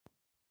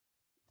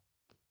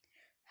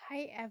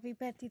Hi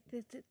everybody,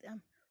 this is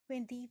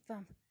Wendy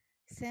from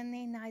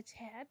Sunday Night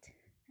Chat.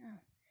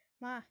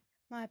 My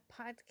my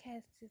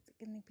podcast is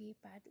gonna be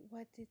about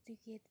what did you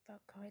get for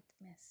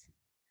Christmas?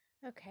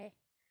 Okay.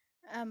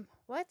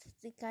 What did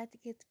you guys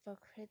get for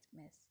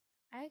Christmas?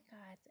 I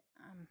got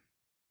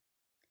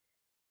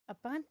a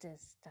bunch of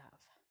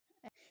stuff.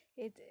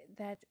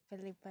 That's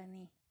really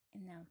funny.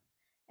 And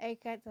I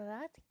got a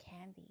lot of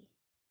candy.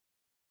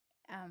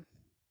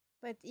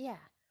 But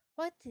yeah,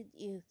 what did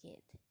you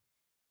get?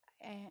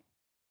 And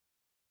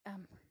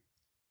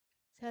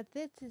so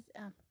this is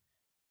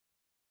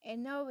I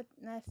know it's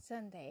not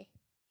Sunday,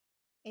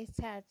 it's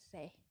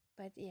Saturday,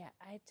 but yeah,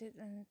 I just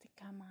wanted to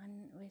come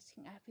on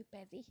wishing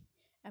everybody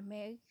a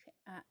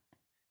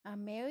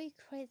Merry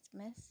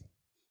Christmas,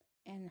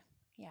 and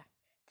yeah,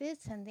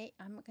 this Sunday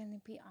I'm gonna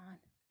be on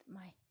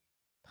my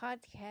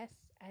podcast.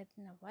 I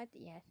don't know what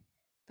yet,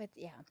 but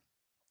yeah,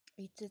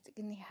 we just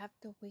gonna have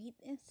to wait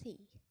and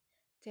see.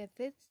 So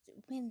this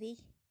is Wendy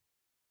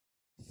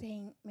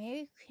saying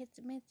Merry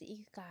Christmas,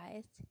 you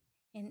guys,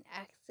 and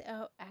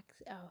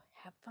XOXO,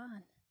 have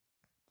fun.